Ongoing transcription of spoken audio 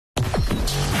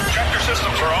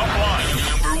We're offline.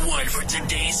 Number one for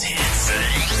today's hits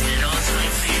and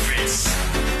all-time favorites.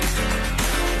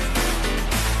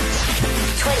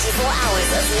 24 hours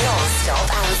of non-stop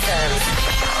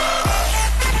anthems.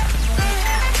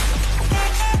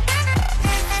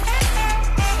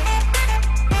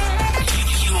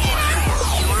 Your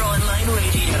online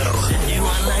radio. The new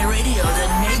online radio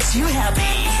that makes you happy.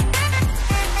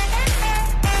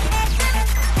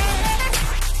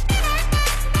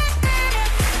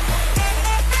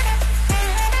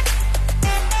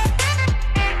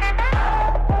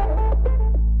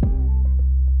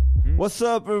 What's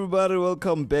up, everybody?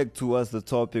 Welcome back to What's the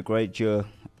Topic right here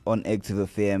on Active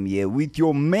FM. Yeah, with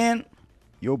your man,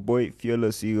 your boy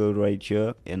Fearless Eagle right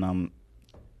here, and I'm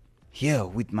here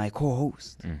with my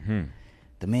co-host,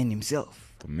 the man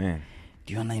himself. The man,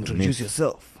 Do you wanna introduce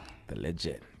yourself? the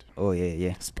legend, Oh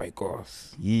yeah.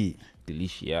 Spikos, Yeah.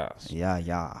 delicious.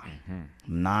 Yeah.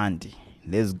 Mnandi.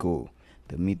 Let's go.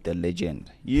 The myth, the legend.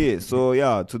 Yeah, so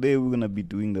yeah, today we're gonna be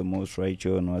doing the most right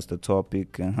here on What's the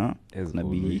Topic. As Gonna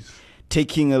be always.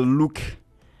 taking a look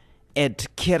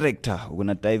at character. We're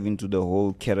gonna dive into the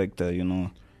whole character,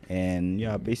 and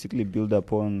yeah, basically build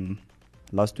upon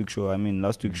last week's show. I mean,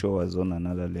 last week's show was on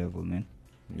another level, man.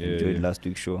 Enjoyed last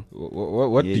week's show.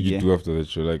 What Yeah, did you yeah. do after that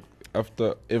show? Like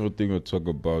after everything we talk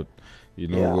about,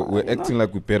 Yeah, we're acting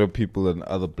like we're better people than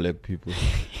other black people.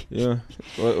 Yeah.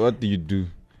 What do you do?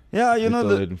 Yeah, with all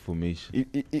that information.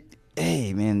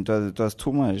 Hey man, it was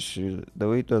too much. The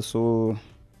way it was so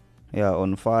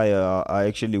on fire. I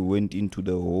actually went into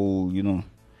the whole,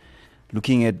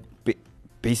 looking at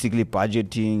basically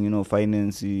budgeting,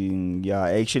 financing. Yeah,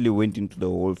 I actually went into the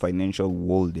whole financial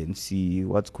world and see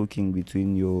what's cooking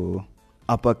between your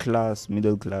upper class,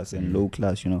 middle class, and low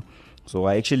class. So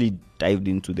I actually dived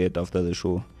into that after the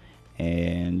show.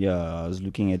 And I was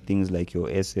looking at things like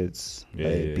your assets,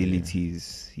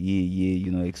 liabilities,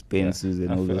 expenses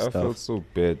and all that I stuff. felt so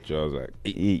bad, Joe. I was like,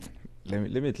 hey, Yeah.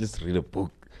 let me at least read a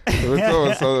book. So it's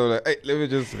almost something like, hey, let me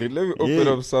just read. Let me open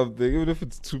up something, even if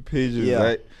it's 2 pages, Yeah.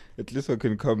 right? At least I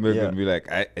can come back Yeah. and be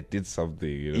like, I did something,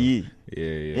 Yeah.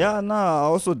 Yeah. I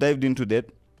also dived into that.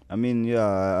 I mean,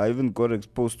 I even got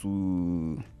exposed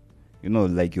to,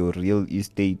 like your real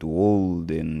estate world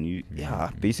and,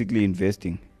 basically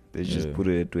investing. Let's just put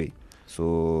it that way.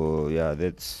 So,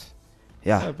 that's,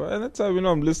 But at that time,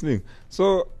 I'm listening.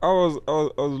 So I was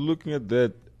looking at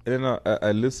that, and then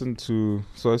I listened to.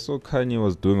 So I saw Kanye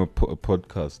was doing a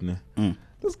podcast. Ne?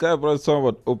 This guy was talking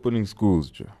about opening schools,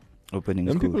 Joe. Opening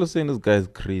And school. people are saying this guy's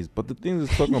crazy, but the things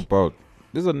he's talking about,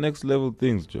 these are next level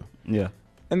things, Joe. Yeah.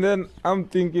 And then I'm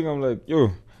like,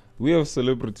 yo, we have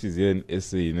celebrities here in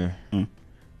SA,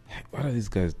 What are these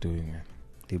guys doing, man?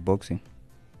 They're boxing.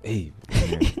 Hey,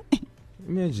 man.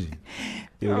 Imagine.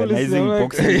 They're I'm organizing listening, I'm like,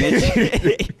 boxing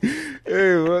match.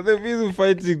 Hey, well, they're busy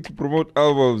fighting to promote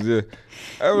albums, yeah.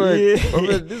 I'm like, oh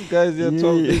man, these guys here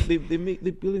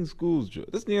they're building schools, Joe.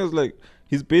 This thing is like,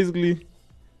 he's basically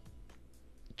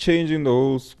changing the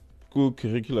whole school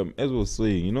curriculum, as we were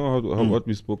saying. You know how what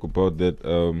we spoke about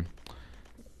that.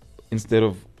 Instead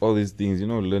of all these things,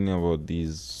 learning about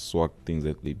these swag things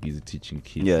that they're busy teaching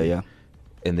kids. Yeah.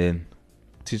 And then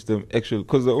teach them actual,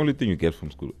 because the only thing you get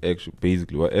from school,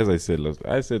 basically, as I said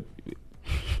I said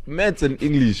maths and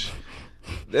English.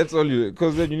 That's all you,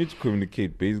 because then you need to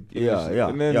communicate basically. Yeah,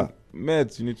 And then yeah.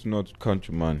 maths, you need to know how to count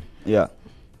your money. Yeah.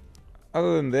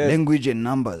 Other than that, Language and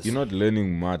numbers. you're not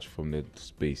learning much from that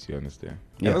space, you understand?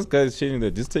 Yeah. And this guy's changing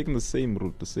that, just taking the same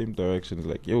route, the same direction. It's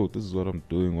like, yo, this is what I'm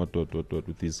doing, what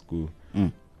with this school.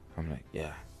 I'm like,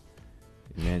 yeah.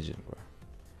 Imagine, bro.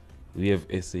 We have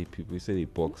SA people, we say they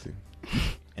boxing.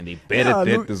 And they bad at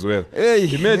that as well. Hey,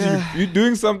 Imagine you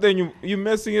doing something, you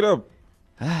messing it up.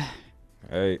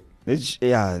 Hey.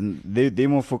 They're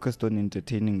more focused on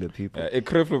entertaining the people.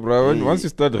 Bro, once you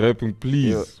start rapping,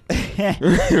 please. Yeah,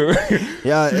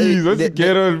 Please, once you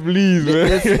get on, please,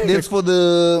 man. that's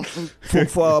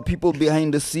for our people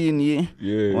behind the scene.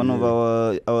 Yeah, One of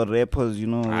our rappers,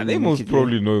 they most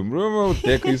probably know him. Remember how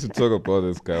Deco used to talk about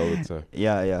this guy all the time?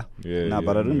 Yeah.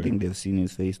 But I don't think they've seen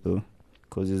his face though,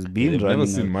 because he's been They've running.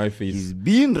 never seen my face. He's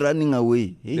been running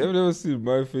away. Hey, They've never seen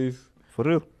my face. for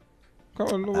real. Come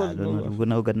on, I nobody don't know. knows. We're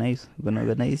gonna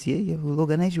organize. Yeah. We'll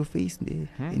organize your face. They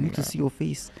need to see your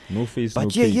face. No face, But no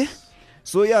yeah, case. yeah.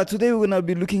 So today we're gonna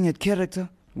be looking at character,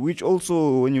 which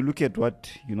also, when you look at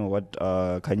what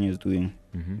Kanye is doing,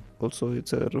 also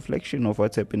it's a reflection of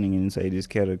what's happening inside his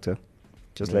character,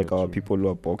 just Yeah, like our true. people who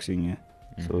are boxing. Yeah.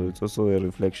 So it's also a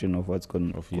reflection of what's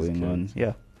going Of his on. character.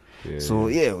 Yeah. So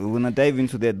we're gonna dive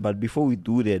into that. But before we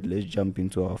do that, let's jump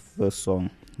into our first song,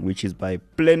 which is by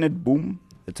Planet Boom.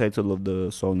 The title of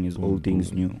the song is Boom, All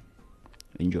Things Boom. New.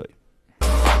 Enjoy.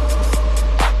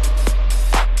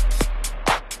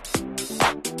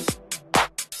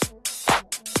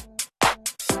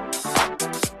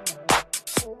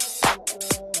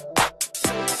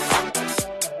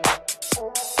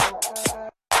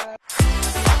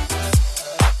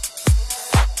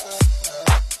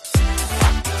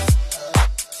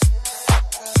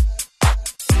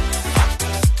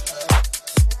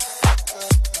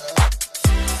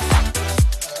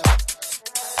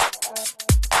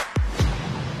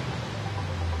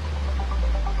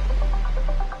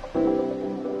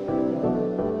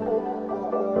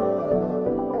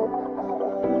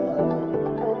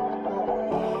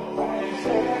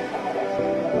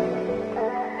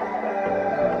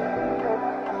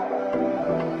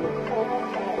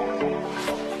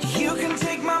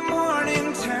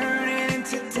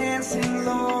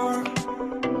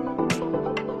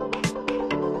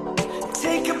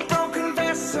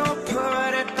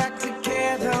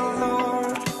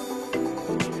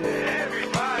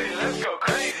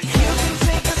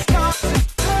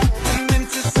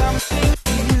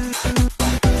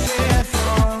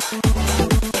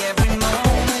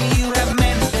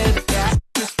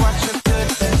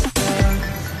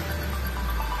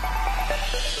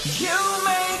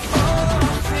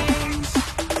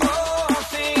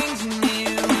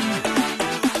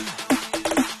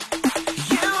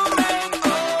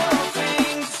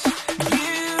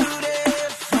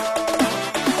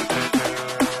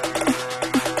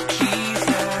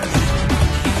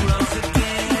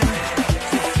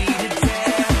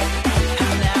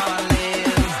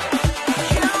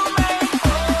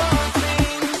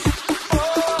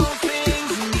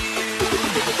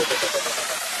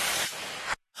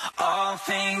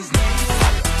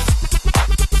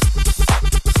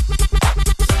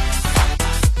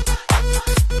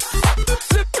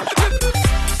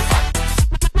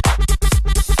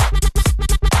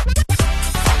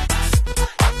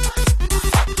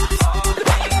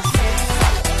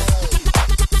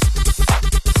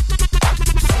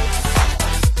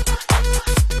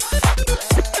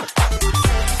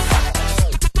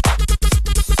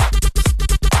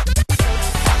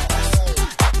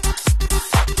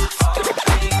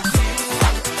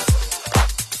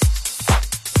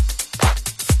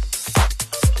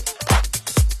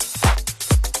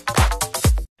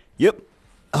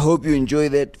 hope you enjoy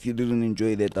that. If you didn't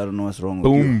enjoy that, I don't know what's wrong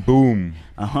with you. Boom.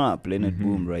 Planet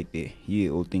Boom right there. Yeah,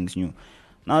 all things new.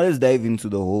 Now let's dive into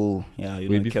the whole. Yeah, you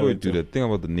Wait, know, before you do character. that, think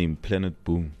about the name Planet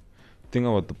Boom. Think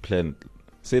about the planet.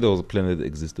 Say there was a planet that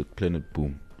existed, Planet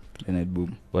Boom. Planet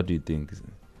Boom. What do you think?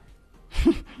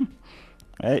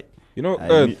 Right? You know, I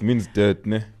Earth means dirt,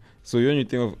 ne? So when you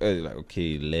think of Earth, like,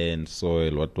 okay, land,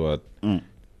 soil, what. Mm.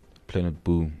 Planet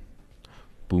Boom.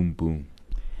 Boom, boom.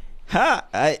 Ha!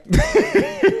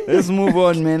 Let's move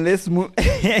on, man. Let's move.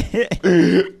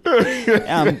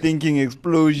 I'm thinking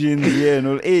explosions, yeah, and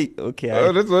all. Hey, okay.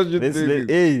 Oh, that's what you let's think.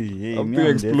 hey, I'm me, thinking that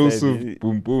explosive side.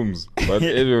 boom booms. But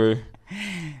anyway,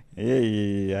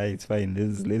 Yeah, it's fine.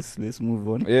 Let's move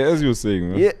on. yeah, as you were saying,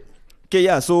 man. Yeah. Okay,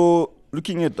 yeah. So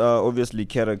looking at obviously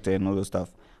character and all the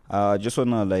stuff. Just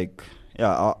wanna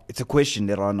it's a question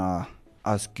that I wanna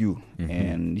ask you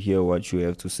and hear what you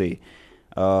have to say.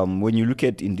 When you look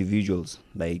at individuals,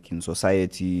 like in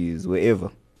societies, wherever,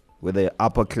 whether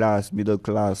upper class, middle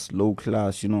class, low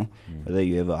class, you know, whether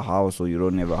you have a house or you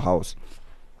don't have a house,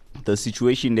 the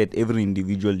situation that every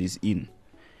individual is in,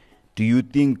 do you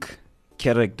think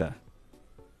character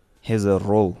has a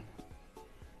role?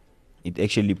 It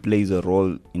actually plays a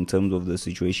role in terms of the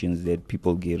situations that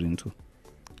people get into.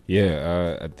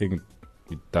 Yeah, I think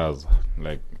it does.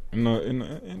 Like, in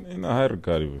a high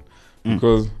regard, even.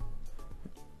 Because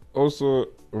also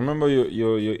remember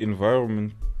your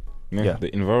environment. Yeah.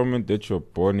 The environment that you're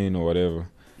born in or whatever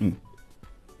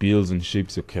builds and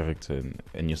shapes your character,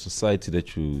 and your society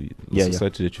that you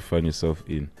find yourself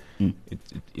in.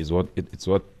 It's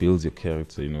what builds your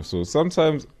character, you know. So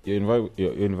sometimes your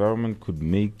environment could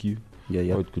make you,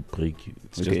 or it could break you.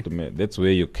 It's Okay. just that's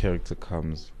where your character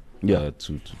comes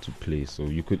to play. So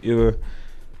you could either,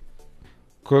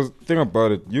 because think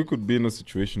about it, you could be in a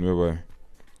situation whereby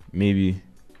maybe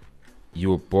you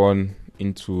were born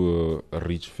into a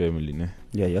rich family, ne?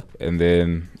 Yeah. And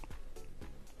then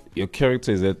your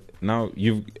character is that now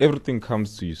everything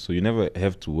comes to you, so you never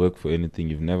have to work for anything.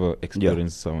 You've never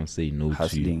experienced someone say no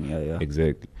Hustling, to you. yeah.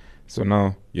 Exactly. So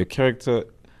now your character,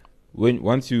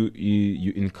 once you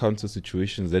encounter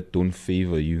situations that don't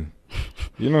favor you,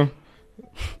 you know,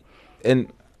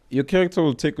 and your character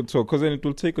will take a toll, because then it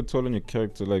will take a toll on your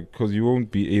character, like, because you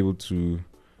won't be able to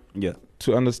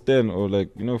understand or, like,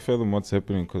 you know, fathom what's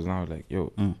happening, because now, like,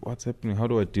 yo, what's happening? How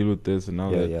do I deal with this? And now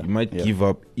you might give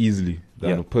up easily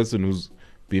than a person who's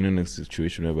been in a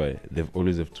situation whereby they've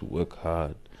always have to work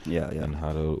hard and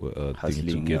harder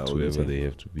things to get to wherever they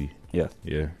have to be.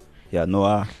 No,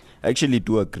 I actually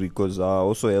do agree, because I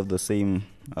also have the same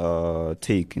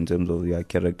take in terms of your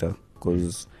character,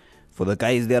 because for the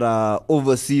guys that are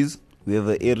overseas, we have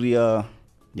an area,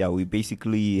 we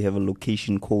basically have a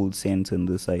location called Saint on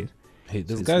this side. Hey,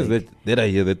 there's guys that are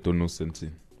here that don't know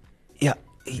something. Yeah,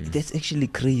 that's actually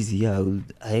crazy. I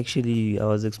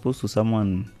was exposed to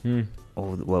someone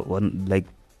one like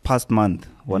past month.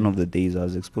 One of the days I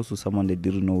was exposed to someone that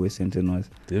didn't know where Senten was.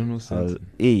 They don't know something.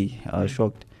 I was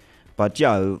shocked. But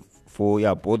for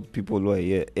both people who are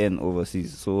here and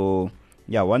overseas. So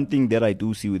one thing that I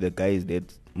do see with the guys,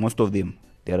 that most of them,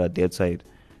 they are that side.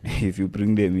 If you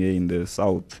bring them here in the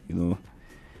south, you know,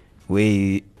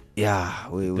 where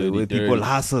people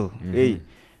hustle. Hey,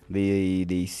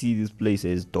 they see this place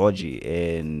as dodgy,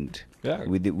 and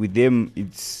with them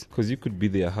it's because you could be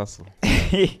their hustle.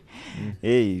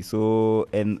 Hey, so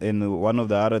and one of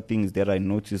the other things that I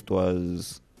noticed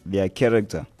was their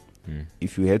character.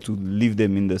 If you had to leave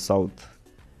them in the south,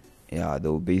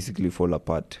 they'll basically fall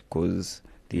apart, because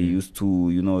they're used to,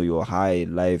 you know, your high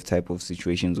life type of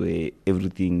situations where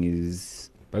everything is.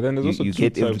 But then there's also you two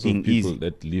get types of everything people easy.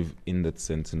 that live in that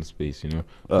sentence space, you know.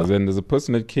 Because then there's a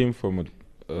person that came from a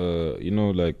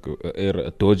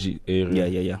dodgy area.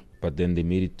 Yeah. But then they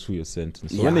made it to your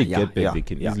sentence. So when they get back, they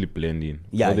can easily blend in.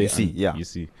 Yeah, Or you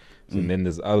see. So then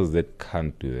there's others that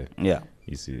can't do that. Yeah.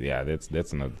 You see,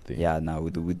 that's another thing. Yeah, now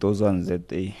with those ones that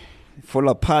they fall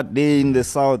apart, they in the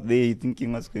south, they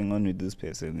thinking what's going on with this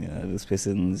person. Yeah, this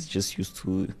person is just used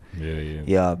to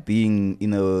being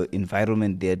in a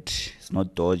environment that is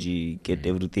not dodgy, get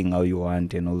everything how you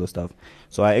want and all the stuff.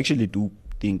 So I actually do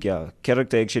think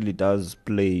character actually does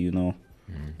play, you know,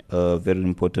 a very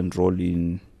important role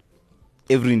in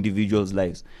every individual's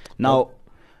lives. Now,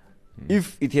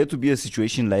 if it had to be a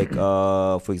situation like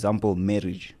for example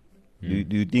marriage, do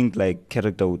you think like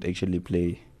character would actually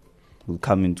will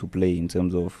come into play in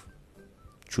terms of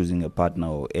choosing a partner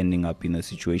or ending up in a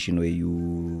situation where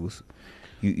you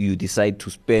decide to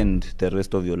spend the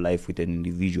rest of your life with an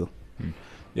individual?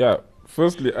 Yeah,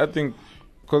 firstly, I think,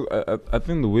 because I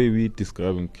think the way we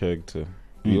describing character,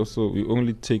 we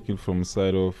only take it from a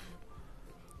side of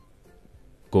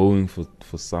going for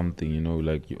something, you know,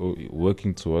 like you're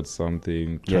working towards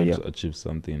something, trying to achieve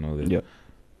something and all that. Yeah.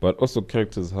 But also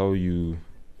character is how you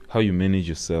manage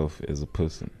yourself as a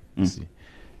person. You see.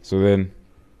 So then,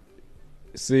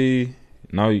 say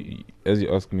now as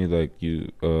you ask me, like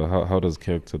how does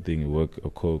character thing work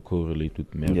or correlate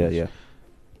with marriage? Yeah, yeah.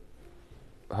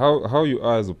 How you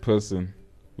are as a person,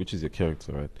 which is your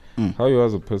character, right? How you are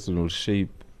as a person will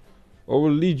shape or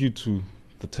will lead you to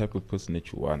the type of person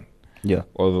that you want. Yeah.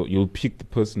 Or you'll pick the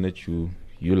person that you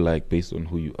like based on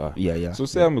who you are. Yeah, yeah. So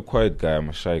say I'm a quiet guy, I'm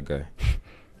a shy guy.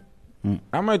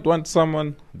 I might want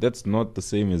someone that's not the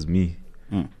same as me.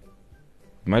 It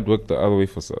might work the other way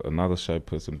for another shy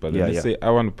person. But then let's say I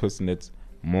want a person that's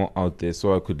more out there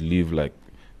so I could live like,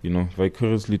 you know,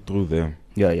 vicariously through them.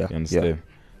 Yeah, yeah. You understand? Yeah.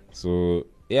 So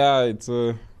yeah, it's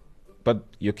but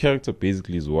your character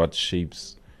basically is what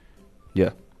shapes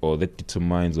or that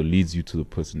determines or leads you to the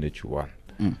person that you want.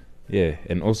 Yeah,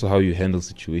 and also how you handle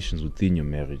situations within your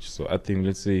marriage. So I think,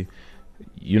 let's say,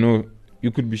 you know,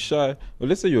 you could be shy. Or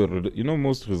let's say you know,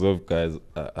 most reserved guys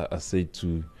are said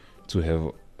to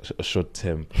have a short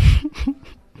temper.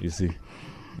 You see?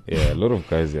 Yeah, a lot of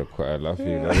guys are quite laughing.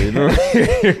 You know,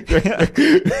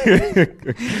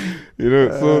 you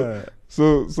know.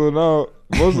 So now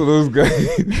most of those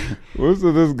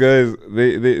guys,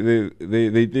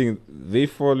 they think they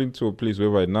fall into a place where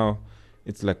right now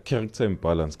it's like character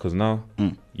imbalance. Because now,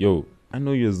 yo, I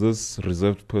know you're this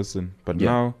reserved person, but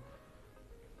now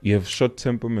you have short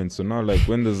temperament. So now, like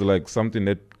when there's like something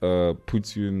that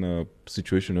puts you in a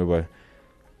situation whereby,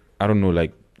 I don't know,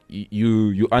 like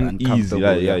you uneasy,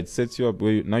 it sets you up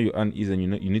where now you're uneasy and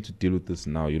you need to deal with this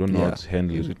now. You don't know how to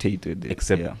handle irritated it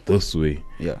except this way.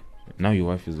 Yeah. Now your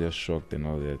wife is just shocked and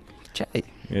all that. Chai.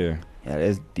 Yeah. Yeah,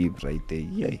 that's deep right there.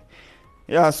 Yeah.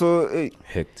 Yeah, so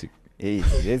hectic. Hey,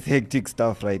 that's hectic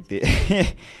stuff right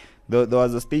there. There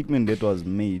was a statement that was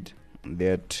made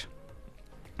that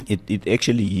it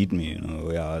actually hit me, you know,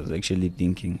 where I was actually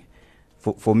thinking.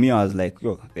 For me, I was like,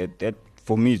 yo, that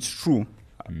for me it's true,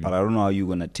 but I don't know how you're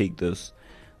gonna take this.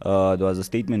 There was a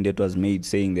statement that was made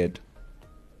saying that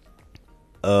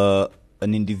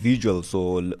an individual,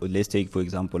 so let's take for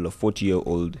example a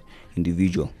 40-year-old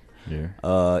individual.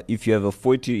 Yeah. If you have a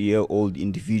 40-year-old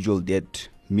individual that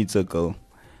meets a girl,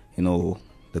 you know,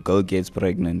 the girl gets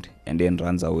pregnant and then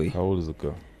runs away. How old is the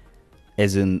girl?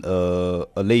 As in a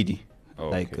lady. Oh,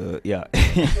 like okay. yeah.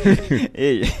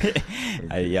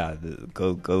 Yeah, the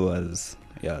girl was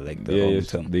like the wrong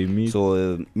term. They meet.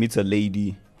 So meets a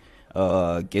lady,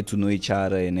 get to know each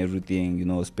other and everything, you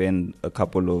know, spend a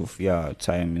couple of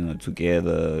time, you know,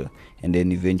 together, and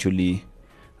then eventually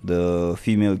the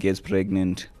female gets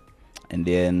pregnant and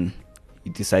then he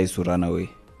decides to run away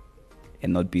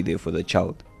and not be there for the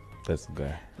child. That's the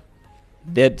guy.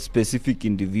 That specific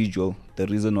individual, the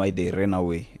reason why they ran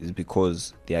away is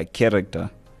because their character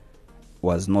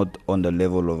was not on the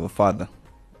level of a father.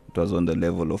 It was on the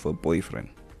level of a boyfriend.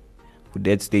 Would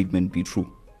that statement be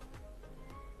true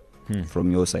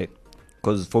from your side?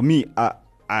 Because for me,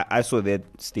 I saw that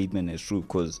statement as true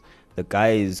because the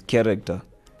guy's character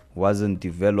wasn't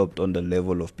developed on the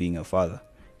level of being a father.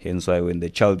 Hence why when the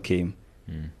child came,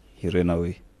 he ran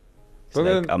away. It's But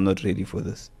like, then- I'm not ready for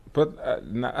this. But I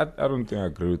don't think I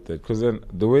agree with that, because then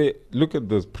the way, look at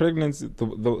this pregnancy, the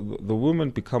woman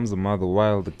becomes a mother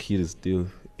while the kid is still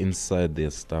inside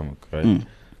their stomach, right?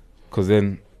 Because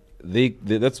then they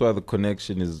that's why the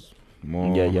connection is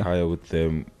more higher with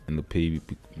them and the baby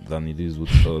than it is with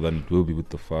than it will be with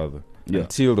the father. Yeah.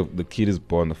 Until the kid is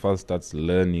born, the father starts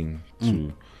learning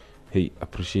to, hey,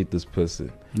 appreciate this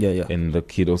person, and the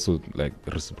kid also like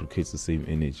reciprocates the same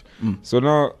energy. So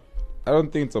now, I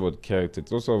don't think it's about character.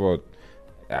 It's also about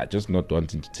just not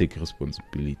wanting to take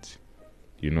responsibility,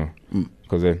 you know.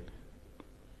 Because then,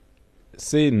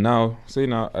 say now,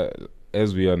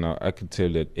 as we are now, I can tell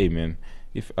that, hey man,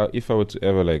 if I were to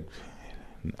ever like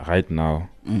right now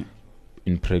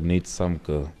impregnate some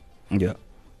girl,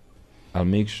 I'll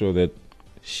make sure that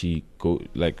she go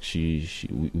like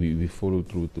we follow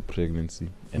through with the pregnancy,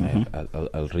 and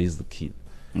I'll raise the kid,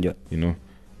 you know.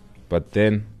 But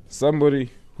then somebody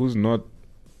who's not,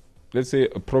 let's say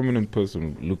a prominent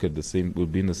person will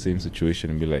be in the same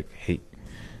situation and be like, hey,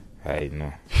 I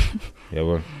know.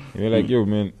 Well, you're like, yo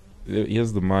man,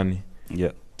 here's the money.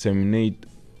 Terminate,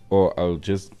 or I'll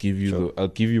just give you I'll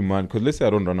give you money. Because let's say I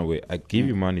don't run away, I give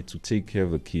you money to take care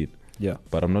of the kid.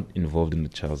 But I'm not involved in the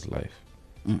child's life.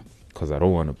 Because I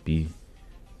don't want to be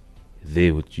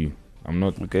there with you. I'm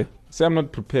not say I'm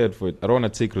not prepared for it. I don't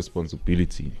want to take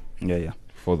responsibility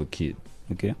for the kid.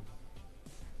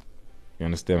 You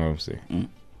understand what I'm saying?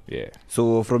 Yeah.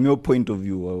 So from your point of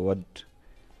view,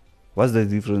 what's the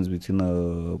difference between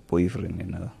a boyfriend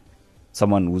and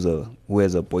someone who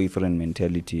has a boyfriend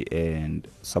mentality and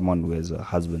someone who has a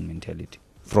husband mentality,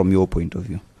 from your point of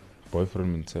view?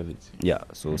 Boyfriend mentality. Yeah,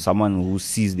 so someone who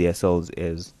sees themselves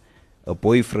as a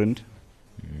boyfriend,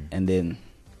 and then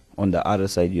on the other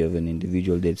side you have an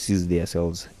individual that sees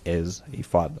themselves as a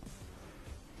father.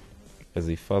 As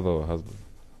a father or husband?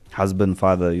 Husband,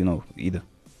 father, either.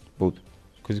 Both.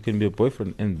 Because you can be a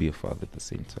boyfriend and be a father at the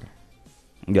same time.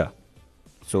 Yeah.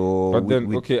 So but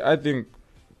then, I think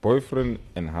boyfriend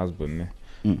and husband,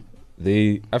 I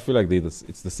feel like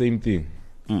it's the same thing.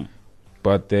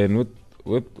 But then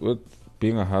with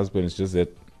being a husband, it's just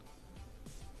that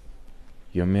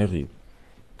you're married.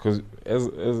 Because as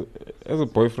a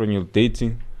boyfriend, you're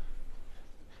dating.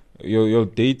 You're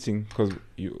dating because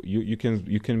you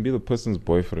can be the person's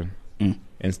boyfriend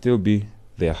and still be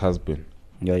their husband.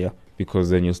 Yeah. Because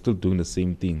then you're still doing the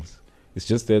same things. It's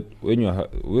just that when you're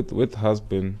with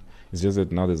husband, it's just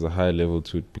that now there's a higher level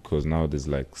to it, because now there's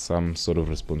like some sort of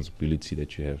responsibility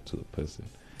that you have to the person.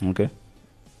 Okay.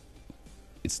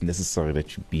 It's necessary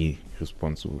that you be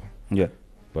responsible. Yeah.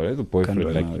 But as a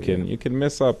boyfriend, like you can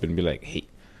mess up and be like, hey,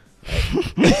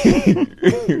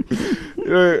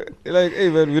 like, hey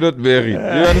man, we're not married. You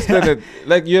understand that?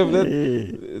 Like, you have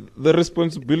that. The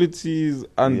responsibilities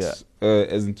aren't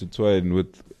as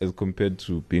intertwined as compared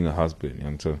to being a husband. You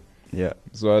understand? Yeah.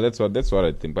 So that's what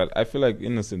I think. But I feel like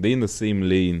they're in the same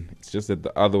lane. It's just that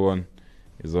the other one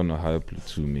is on a higher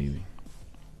platoon, maybe.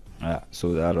 Yeah.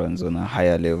 So the other one's on a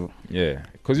higher level. Yeah,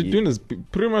 because you're doing this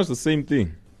pretty much the same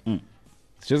thing.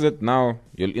 It's just that now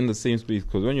you're in the same space,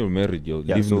 because when you're married, you'll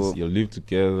live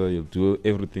together, you'll do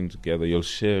everything together, you'll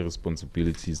share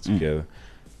responsibilities together.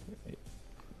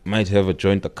 Might have a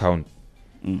joint account.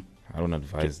 I don't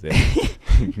advise that.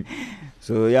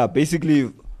 So yeah,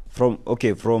 basically, from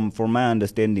my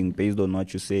understanding, based on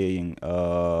what you're saying,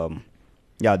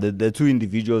 the two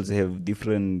individuals have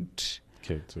different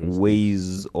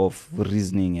ways of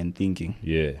reasoning and thinking.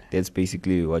 Yeah, that's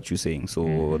basically what you're saying.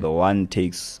 So the one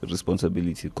takes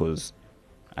responsibility because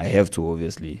I have to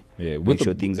obviously make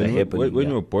sure things are happening. When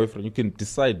you're a boyfriend, you can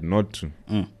decide not to,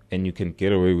 and you can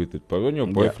get away with it. But when you're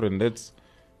a boyfriend, that's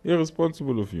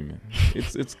irresponsible of you, man.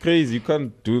 It's crazy. You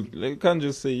can't you can't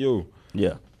just say, yo,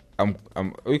 you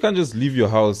can't just leave your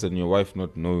house and your wife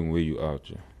not knowing where you are.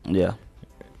 Yeah,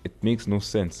 it makes no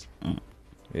sense. No,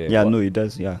 it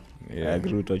does. Yeah. I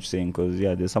agree with what you're saying, because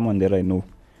there's someone that I know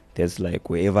that's like,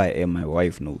 wherever I am, my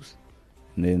wife knows.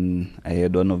 And then I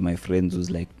had one of my friends who's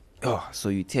like, oh, so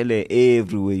you tell her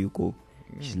everywhere you go.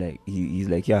 She's like, he's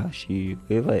like,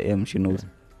 wherever I am, she knows.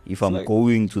 If I'm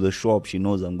going to the shop, she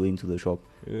knows I'm going to the shop.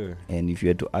 Yeah. And if you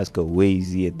had to ask her, where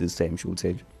is he at this time, she would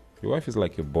tell you. Your wife is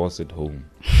like your boss at home.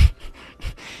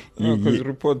 Because you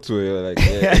report to her, like,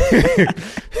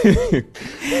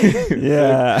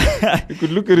 you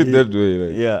could look at it that way.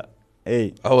 Like,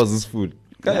 hey, how was this food?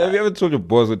 Have you ever told your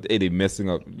boss that, hey, they're messing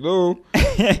up? No.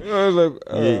 I was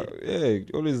like,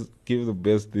 always give the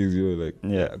best things. You're like,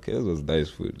 okay, this was nice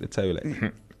food. That's how you're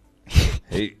like,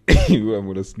 hey, I'm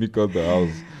going to sneak out the house,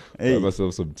 buy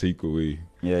myself some takeaway.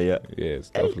 Yeah,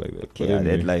 stuff like that. But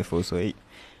anyway. That life also, hey.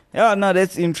 Yeah, no,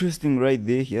 that's interesting right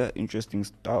there. Yeah, interesting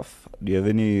stuff. Do you have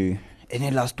any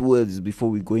last words before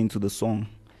we go into the song?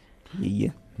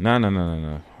 Yeah. No.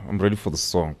 I'm ready for the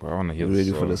song, but I want to hear the song.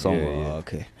 Ready for the song? Yeah.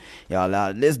 Okay. Yeah,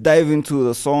 let's dive into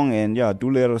the song, and do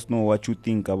let us know what you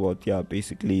think about,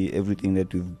 basically everything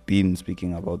that we've been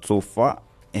speaking about so far.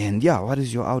 And what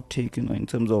is your outtake, in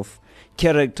terms of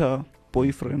character,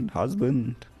 boyfriend,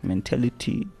 husband,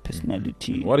 mentality,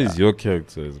 personality? What is your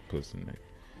character as a person, like?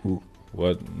 Who?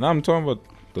 What? No, I'm talking about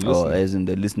the listener. Oh, as in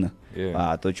the listener.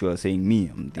 Yeah. I thought you were saying me.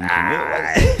 I'm thinking.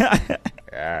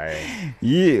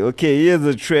 Okay, here's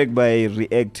a track by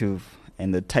Reactive,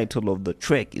 and the title of the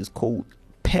track is called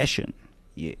Passion.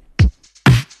 Yeah.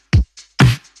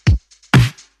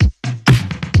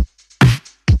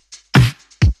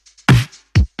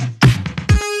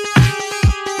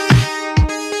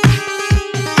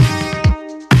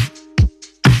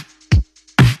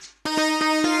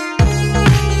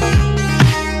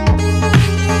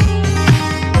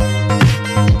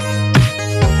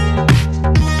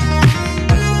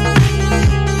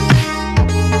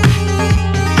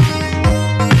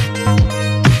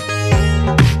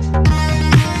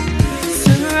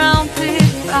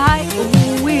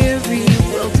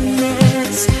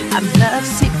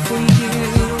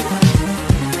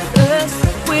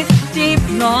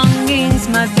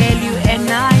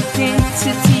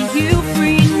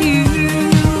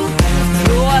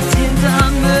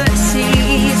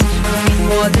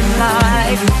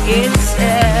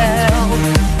 Itself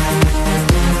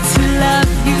to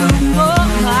love you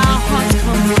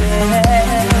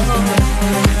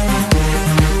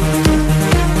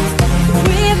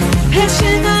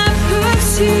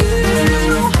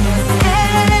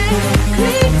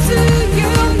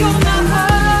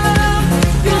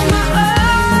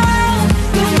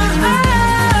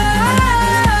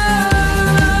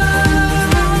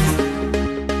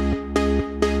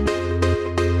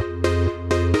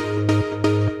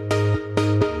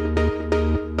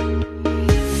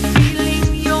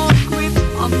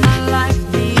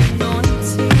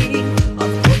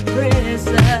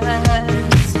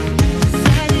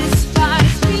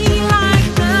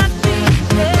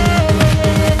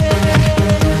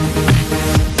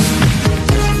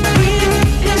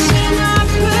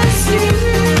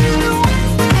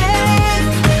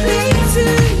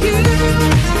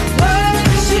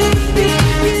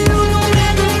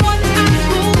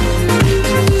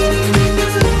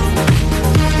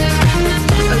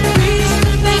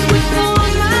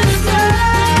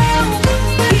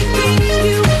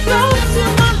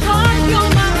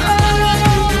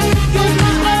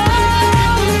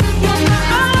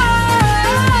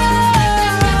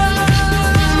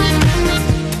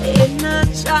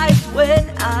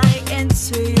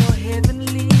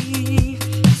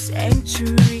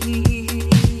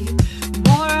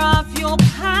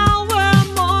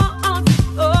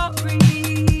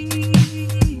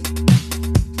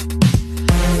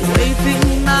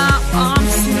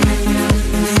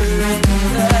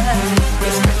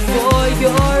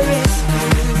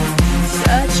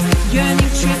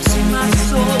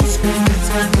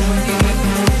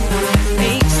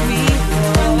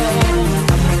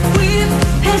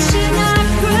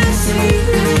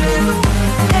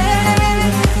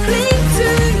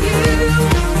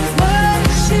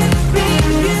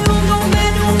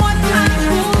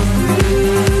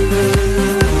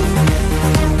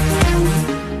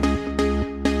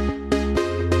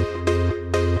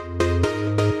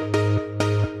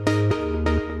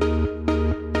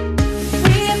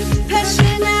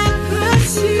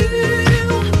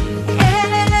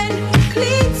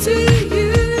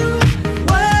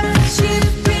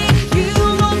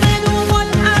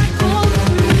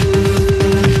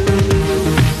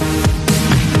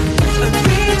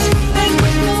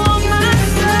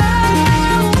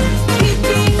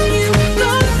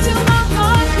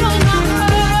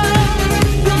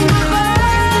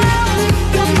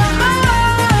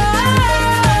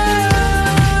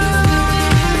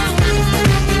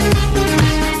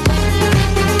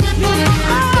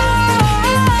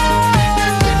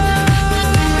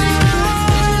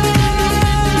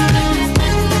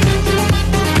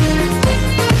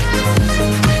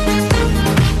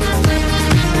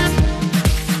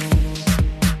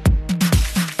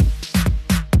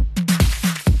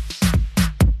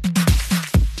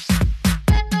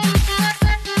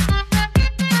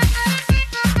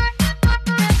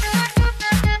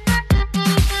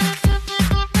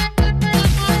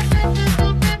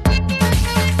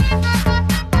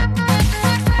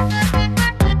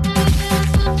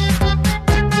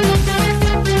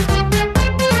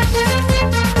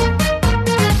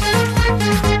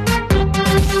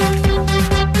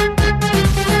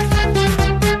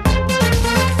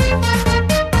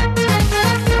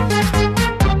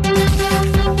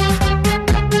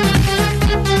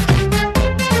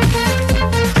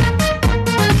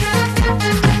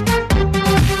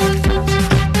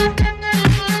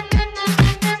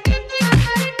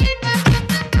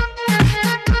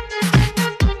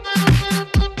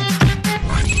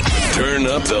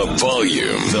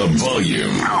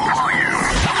volume.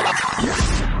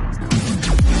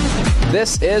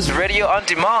 This is Radio On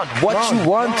Demand. What you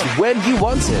want, when you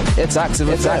want it. It's Active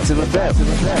FM.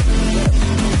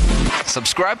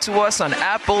 Subscribe to us on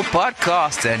Apple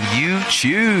Podcasts and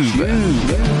YouTube.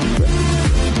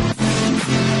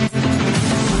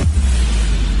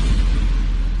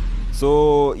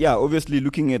 So yeah, obviously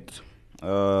looking at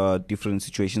different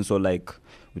situations. So like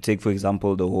we take for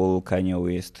example the whole Kanye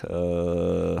West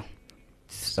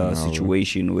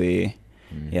situation where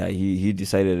he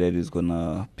decided that he's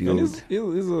gonna build. And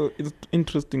he's an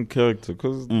interesting character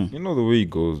because you know the way he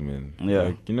goes, man. Yeah,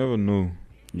 like, you never know.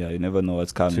 Yeah, you never know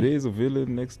what's coming. Today is a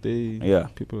villain, next day,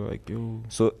 people are like, yo.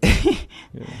 So,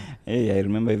 hey, I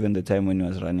remember even the time when he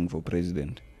was running for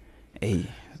president. Hey,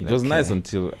 it was nice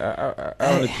until I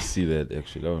wanted to see that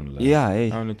actually. I won't lie.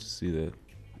 I wanted to see that.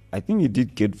 I think he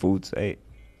did get votes. I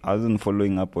wasn't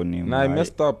following up on him. Nah, I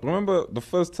messed up. Remember the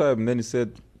first time? Then he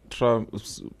said Trump,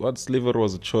 what slavery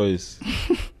was a choice,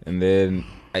 and then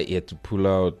I had to pull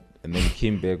out, and then he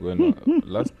came back when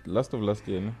last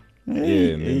year. No?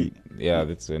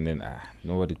 That's and then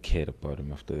nobody cared about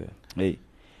him after that. Hey,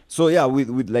 so yeah,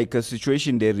 with like a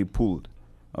situation there he pulled.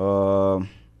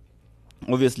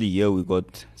 Obviously, here we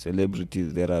got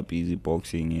celebrities that are busy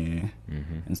boxing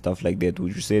and stuff like that.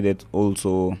 Would you say that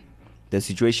also the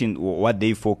situation, what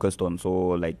they focused on? So,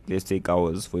 like, let's take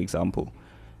ours for example.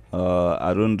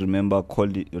 I don't remember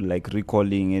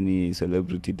recalling any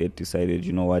celebrity that decided,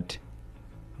 you know what,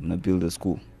 I'm gonna build a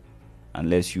school.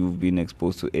 Unless you've been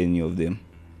exposed to any of them.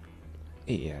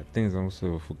 Yeah, I think it's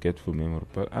also a forgetful memory.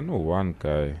 But I know one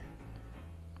guy.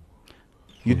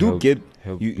 You do get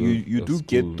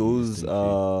those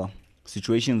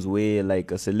situations where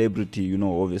like a celebrity, you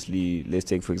know, obviously, let's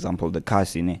take for example the car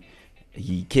scene.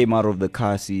 He came out of the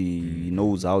car scene, he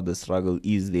knows how the struggle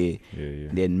is there,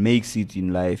 then makes it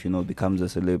in life, you know, becomes a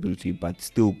celebrity, but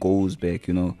still goes back,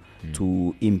 you know,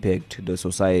 to impact the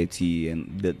society,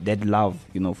 and that love,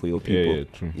 you know, for your people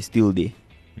is still there.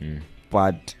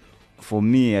 But for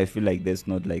me, I feel like that's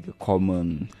not like a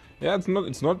common. Yeah, it's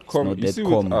not common. You see,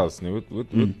 with us, with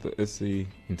the SA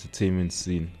entertainment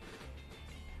scene.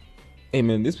 Hey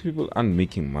man, these people aren't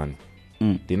making money.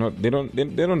 They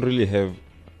don't really have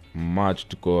much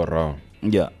to go around.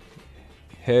 Yeah.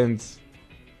 Hence,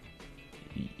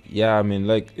 I mean,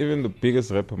 like even the biggest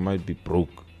rapper might be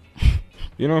broke.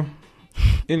 You know,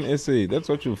 in SA, that's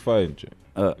what you'll find.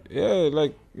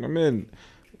 Like I mean,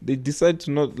 they decide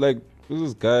to not like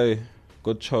this guy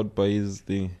got chowed by his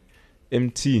thing,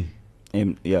 MT.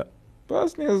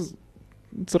 But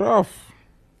it's rough.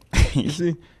 You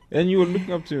see, and you were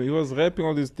looking up to him. He was rapping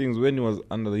all these things when he was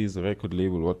under his record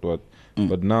label, what.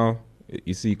 But now,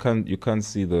 you see, you can't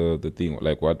see the thing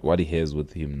like what he has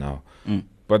with him now.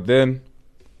 But then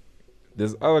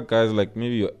there's other guys like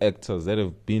maybe your actors that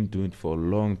have been doing it for a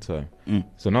long time.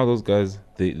 So now those guys,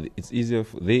 it's easier.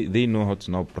 They know how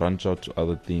to now branch out to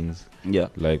other things. Yeah,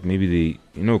 like maybe they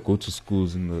go to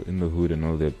schools in the hood and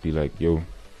all that. Be like, yo,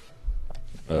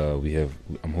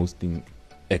 I'm hosting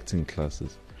acting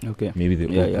classes. Okay, maybe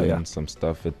they open some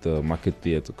stuff at the market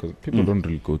theater because people don't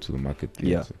really go to the market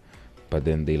theater. But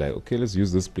then they like, okay, let's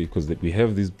use this place because we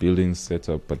have these buildings set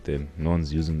up, but then no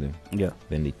one's using them. Yeah.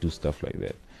 Then they do stuff like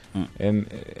that. And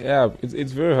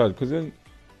it's very hard because then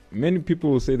many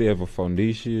people will say they have a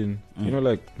foundation, you know,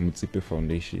 like Mutsipe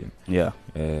Foundation. Yeah.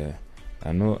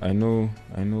 I know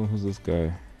who's this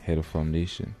guy had a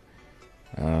foundation.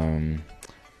 Teko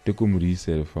Muris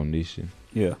had a foundation.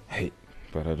 Yeah. Hey,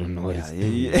 but I don't know what it's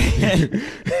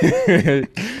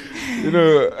You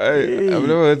know, I've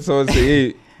never heard someone say,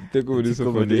 hey, take over this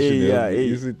foundation.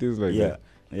 You see things like that.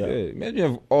 Yeah. Imagine you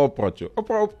have Oprah.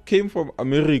 Oprah came from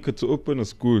America to open a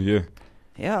school here.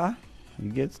 Yeah, you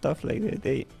get stuff like that.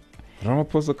 Hey,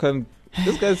 Ramaphosa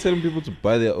this guy's telling people to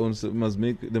buy their own. So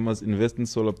they must invest in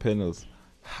solar panels.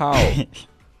 How?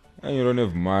 And you don't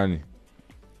have money.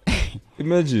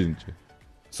 Imagine.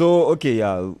 So okay,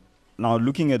 now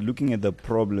looking at the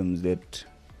problems that,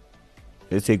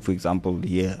 let's take for example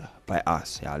here by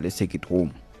us. Let's take it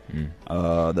home.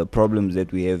 The problems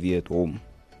that we have here at home,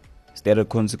 is that a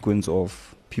consequence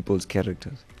of people's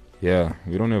characters? Yeah,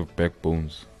 we don't have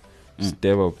backbones.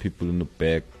 Stab out people in the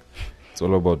back. It's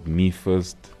all about me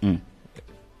first,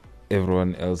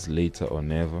 everyone else later or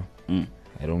never.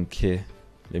 I don't care.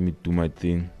 Let me do my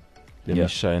thing. Let me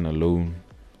shine alone.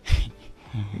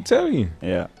 I'm telling you,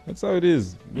 that's how it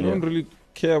is. We don't really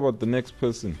care about the next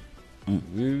person.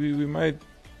 We might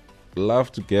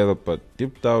laugh together, but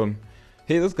deep down,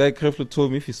 hey, this guy Krefler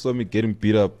told me if he saw me getting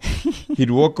beat up,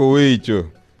 he'd walk away, Joe.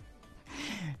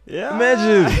 Yeah.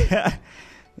 Imagine.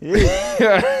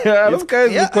 This guy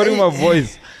is recording my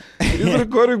voice. He's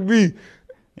recording me.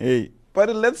 Hey.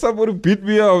 But let somebody beat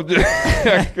me out.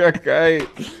 Guy,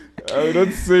 I'm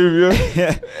not savior.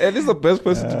 And he's the best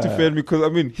person to defend me because, I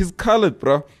mean, he's colored,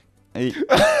 bro. Hey.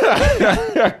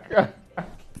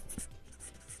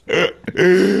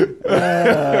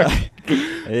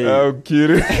 Hey. I'm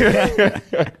kidding.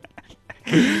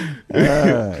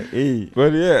 Hey.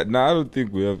 But yeah, no, I don't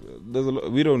think we have.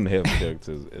 We don't have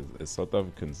characters as South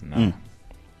Africans now.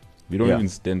 We don't even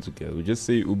stand together. We just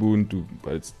say Ubuntu,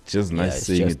 but it's just nice it's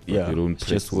saying just, it. But we don't it's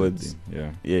just practice words.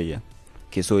 it. Yeah. Yeah.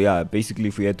 Okay, so basically,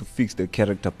 if we had to fix the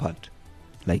character part,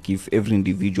 like if every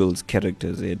individual's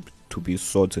characters had to be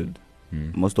sorted,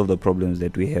 most of the problems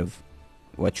that we have,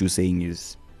 what you're saying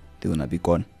is they're gonna be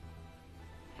gone.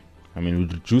 I mean,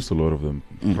 we'd reduce a lot of them.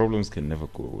 Problems can never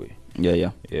go away.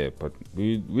 Yeah. Yeah, but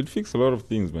we'd fix a lot of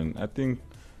things, man. I think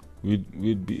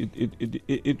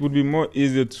it would be more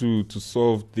easier to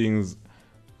solve things,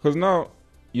 because now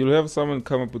you'll have someone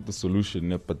come up with the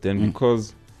solution, but then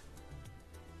because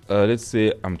let's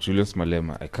say I'm Julius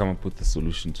Malema, I come up with the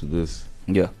solution to this,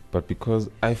 but because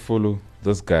I follow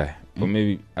this guy, or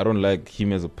maybe I don't like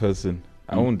him as a person,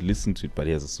 I won't listen to it, but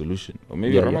he has a solution. Or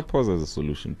maybe Ramaphosa has a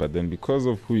solution, but then because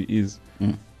of who he is,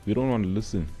 we don't want to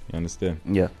listen. You understand?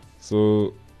 Yeah.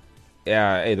 So,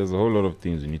 hey, there's a whole lot of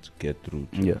things we need to get through.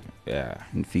 Yeah.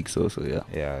 And fix also,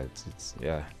 Yeah, it's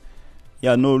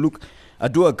Yeah, no, look, I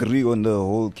do agree on the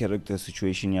whole character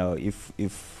situation. Yeah, if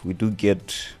we do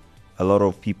get a lot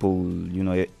of people,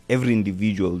 every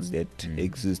individuals that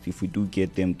exist, if we do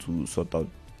get them to sort out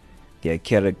their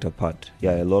character part,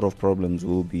 a lot of problems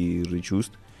will be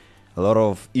reduced. A lot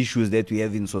of issues that we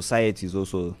have in society is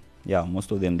also, most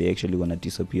of them, they actually gonna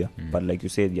disappear. But like you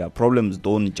said, problems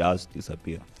don't just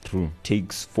disappear. true.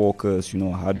 Takes focus,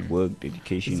 hard work,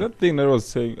 dedication. Is that thing that I was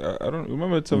saying? I don't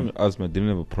remember the time you asked me. I didn't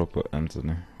have a proper answer.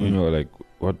 No? When you were like,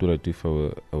 "What would I do if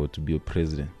I were to be a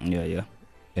president?" Yeah.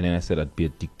 And then I said I'd be a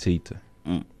dictator.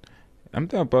 I'm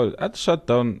thinking about it. I'd shut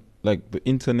down like the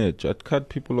internet. I'd cut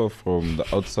people off from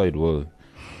the outside world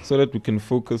so that we can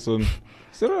focus on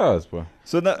serious, bro.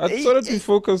 So that we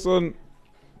focus on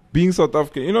being South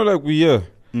African. Like we here.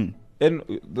 And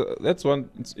that's one.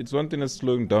 It's one thing that's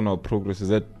slowing down our progress is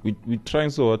that we're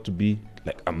trying so hard to be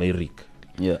like America.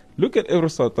 Yeah. Look at every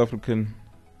South African,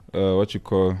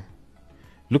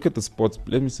 look at the sports.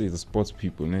 Let me say the sports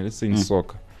people. Let's say in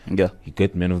soccer. Yeah. You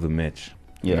get man of the match.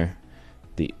 Yeah.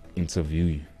 They interview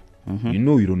you.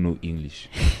 You don't know English.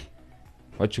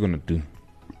 What you gonna do?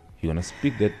 You're gonna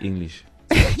speak that English.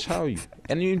 Chow you.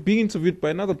 And you're being interviewed by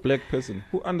another black person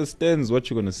who understands what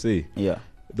you're gonna say. Yeah.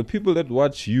 The people that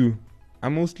watch you are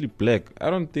mostly black. I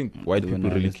don't think white people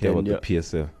really care about the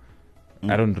PSL.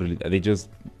 I don't really. They just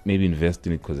maybe invest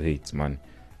in it because, hey, it's money.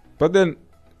 But then,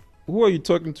 who are you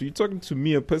talking to? You're talking to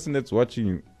me, a person that's watching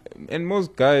you. And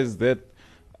most guys but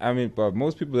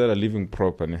most people that are living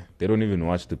proper, they don't even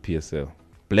watch the PSL.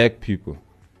 Black people.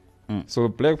 So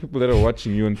black people that are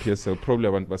watching you on PSL probably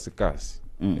want Basikas.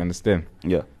 You understand?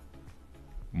 Yeah.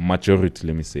 Majority,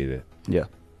 let me say that. Yeah.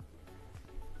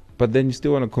 But then you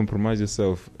still want to compromise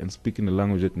yourself and speak in a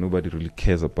language that nobody really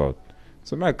cares about.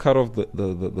 So I cut off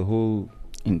the whole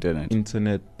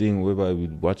internet thing whereby we're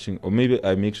watching, or maybe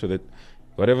I make sure that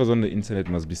whatever's on the internet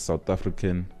must be South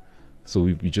African. So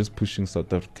we're just pushing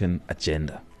South African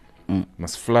agenda.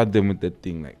 Must flood them with that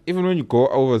thing. Like even when you go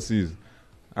overseas,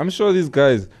 I'm sure these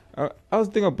guys. I was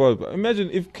thinking about. Imagine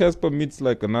if Casper meets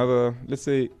like another. Let's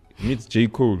say meets J.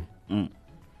 Cole.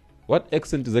 What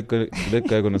accent is that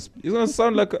guy gonna speak? He's gonna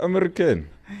sound like an American.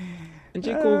 And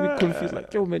J. Cole will be confused.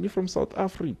 Like, yo, man, you're from South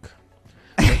Africa.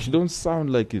 But you don't sound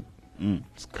like it.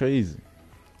 It's crazy.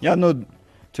 Yeah, no,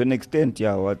 to an extent,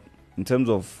 what in terms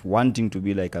of wanting to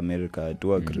be like America, I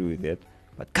do agree with that.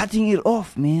 But cutting it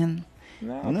off, man.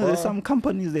 There's some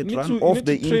companies that run off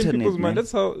the internet, man.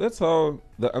 That's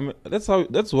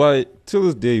why till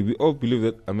this day we all believe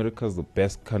that America is the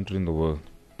best country in the world.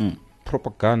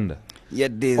 Propaganda. Yeah,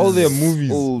 all their movies.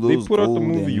 They put out the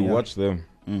movie, you watch them.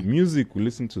 Music, we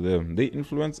listen to them. They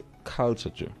influence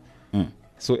culture, Joe.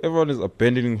 So everyone is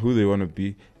abandoning who they want to be.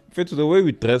 In fact, the way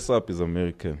we dress up is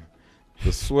American.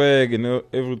 The swag and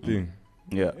everything.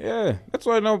 Yeah. That's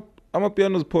why now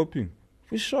Amapiano's popping.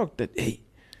 We're shocked that, hey,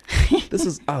 this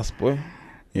is us, boy.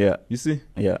 Yeah. You see?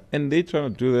 Yeah. And they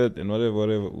trying to do that and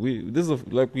whatever. We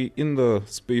in the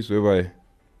space whereby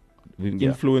we're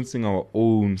influencing our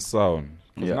own sound.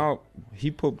 Now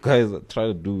hip hop guys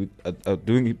are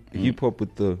doing hip hop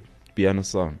with the piano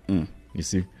sound. You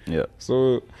see? Yeah.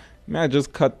 So I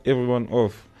just cut everyone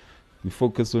off. We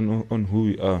focus on who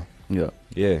we are.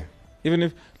 Yeah. Even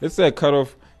if let's say I cut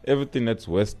off everything that's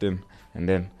Western and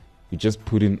then we just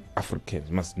put in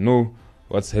Africans. Must know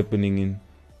what's happening in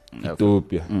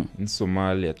Ethiopia, in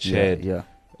Somalia, Chad,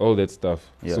 all that stuff.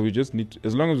 Yeah. So we just need,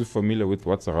 as long as we're familiar with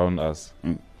what's around us,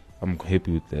 I'm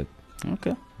happy with that.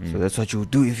 Okay. So that's what you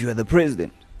would do if you were the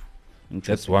president.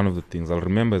 That's one of the things I'll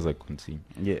remember as I continue.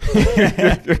 Yeah.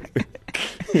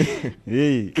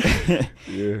 Yeah.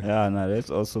 Yeah, no, that's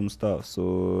awesome stuff.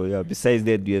 So yeah, besides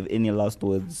that, do you have any last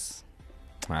words?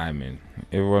 Man,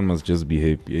 everyone must just be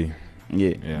happy. Eh?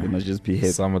 Yeah, they must just be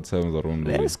happy. Summertime's around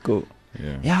the way. Let's go.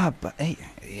 Yeah, but hey,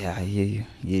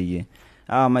 yeah.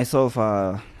 Myself,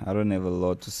 I don't have a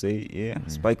lot to say. Yeah,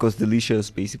 Spike was delicious.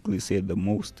 Basically, said the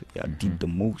most. Yeah, did the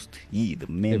most. He, the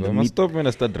man. But I must stop when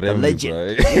I start rambling.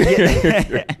 Legend.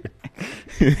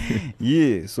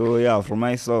 Yeah. So yeah, for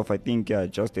myself, I think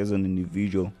just as an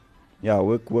individual,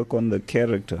 work on the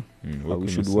character. We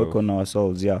should work on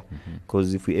ourselves. Yeah,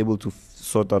 because if we're able to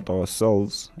sort out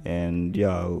ourselves and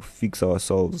fix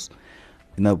ourselves,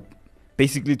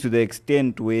 basically to the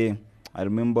extent where I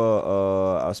remember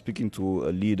I was speaking to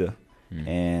a leader,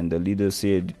 and the leader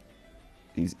said,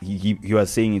 he was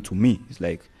saying it to me. It's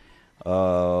like,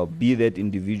 be that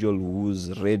individual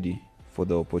who's ready for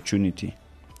the opportunity.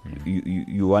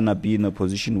 You wanna be in a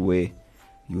position where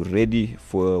you're ready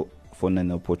for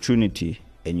an opportunity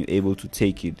and you're able to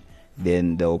take it.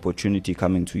 Then the opportunity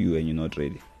coming to you and you're not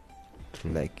ready.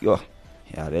 True. Like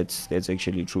that's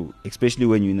actually true. Especially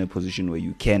when you're in a position where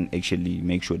you can actually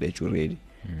make sure that you're ready.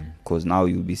 Because now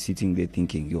you'll be sitting there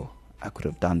thinking, I could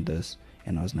have done this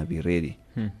and I was not be ready.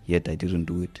 Yet I didn't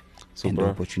do it. So and the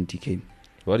opportunity came.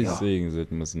 What he's saying is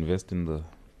that you must invest in the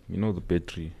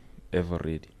battery ever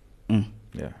ready.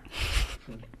 Yeah.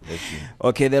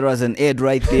 Okay, there was an ad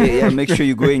right there. Yeah, make sure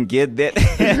you go and get that.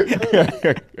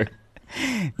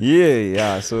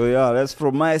 So that's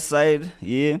from my side.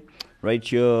 Yeah, right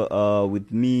here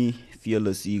with me,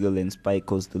 Fearless Eagle and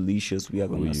Spikos Delicious. We are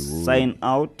gonna sign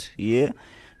out. Yeah,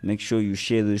 make sure you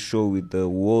share the show with the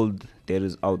world that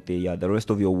is out there. Yeah, the rest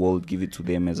of your world, give it to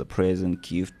them as a present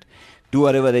gift. Do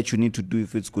whatever that you need to do.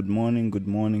 If it's good morning, good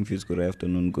morning. If it's good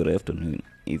afternoon, good afternoon.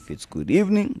 If it's good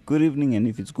evening, and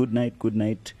if it's good night, good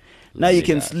night. Now you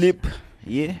can sleep,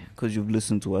 because you've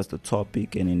listened to us, the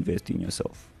topic, and invest in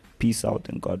yourself. Peace out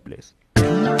and God bless.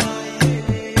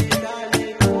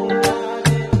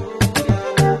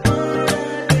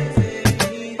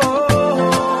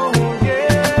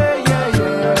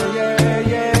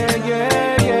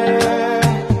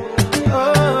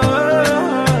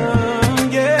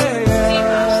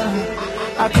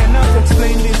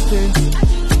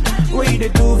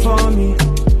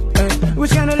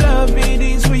 Which kind of love be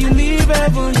this? Will you leave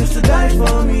heaven just to die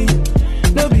for me?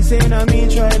 No be saying I mean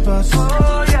try pass.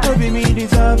 No be me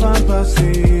deserve and pass.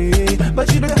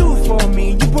 But you don't do for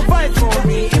me. You provide for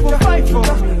me. You provide for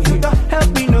me.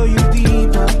 Help me know you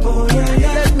deeper.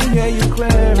 Let me hear you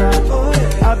clearer.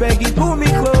 I beg you pull me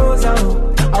closer.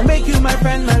 I'll make you my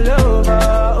friend, my lover.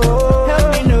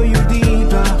 Help me know you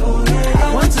deeper.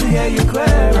 I want to hear you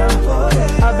clearer.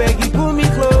 I beg you pull me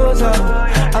closer.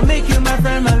 I'll make you my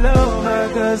friend, my lover,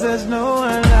 cause there's no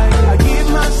one like you. I give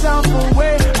myself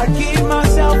away, I give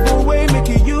myself away, make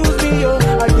you use me, yo.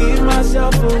 I give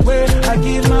myself away, I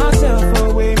give myself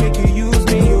away, make you use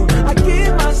me, yo. I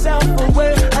give myself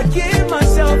away, I give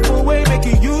myself away, make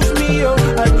you use me, yo.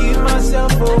 I give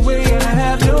myself away and I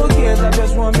have no cares, I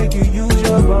just want to make you use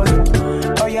your body.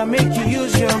 Oh yeah, make you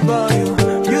use your body.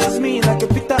 Use me like a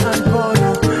Peter and Paul.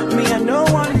 Me, I no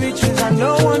one riches, I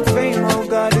no one fame, oh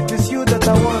God, it is you that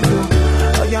I want to.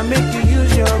 Oh yeah, make you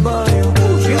use your body.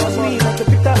 Use me like a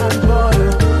Peter and Paul.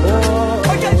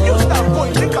 Oh yeah, use that boy,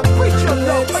 make a preach your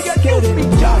love. Oh yeah, use me,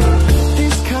 Johnny.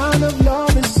 This kind of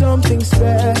love is something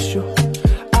special.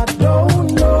 I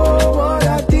don't know what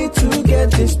I did to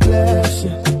get this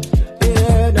blessing.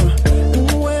 Yeah, no.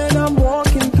 And when I'm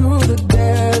walking through the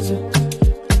desert,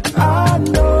 I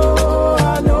know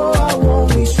I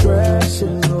won't be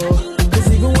stressing. Cause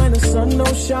even when the sun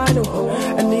don't shine,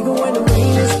 and even when the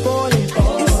rain is falling,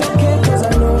 it's okay cause I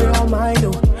know you're mine.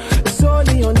 It's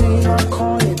only your name I'm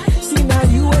calling. See now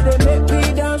you would make me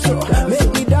dance, make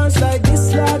me dance like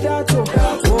this, like that.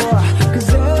 Cause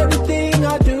everything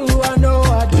I do, I know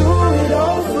I do it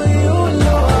all for you.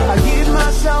 No, I give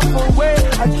myself away,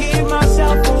 I give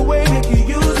myself away, make you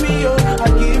use me, yo. I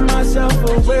give myself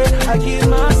away, I give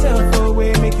myself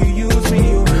away, make you use me,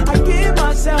 yo. I give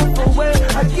myself away,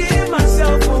 I give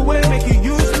myself away, make you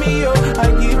use me, yo.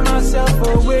 I give myself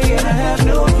away and I have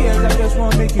no cares, I just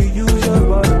want to make you use your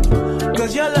body.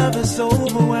 Cause your love is so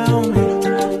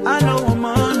overwhelming. I know I'm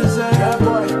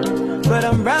undeserved, but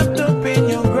I'm wrapped up in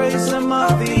your grace. I'm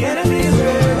off the enemy's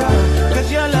radar.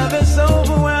 Cause your love is so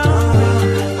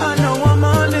overwhelming. I know I'm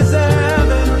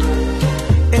undeserving.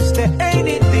 If there ain't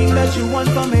what you want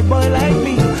from a boy like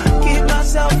me. Give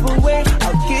myself away,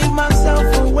 I'll give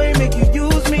myself away, make you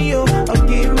use me, yo. I'll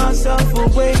give myself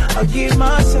away, I'll give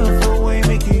myself away,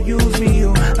 make you use me,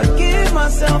 yo. I'll give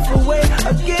myself away,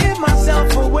 I'll give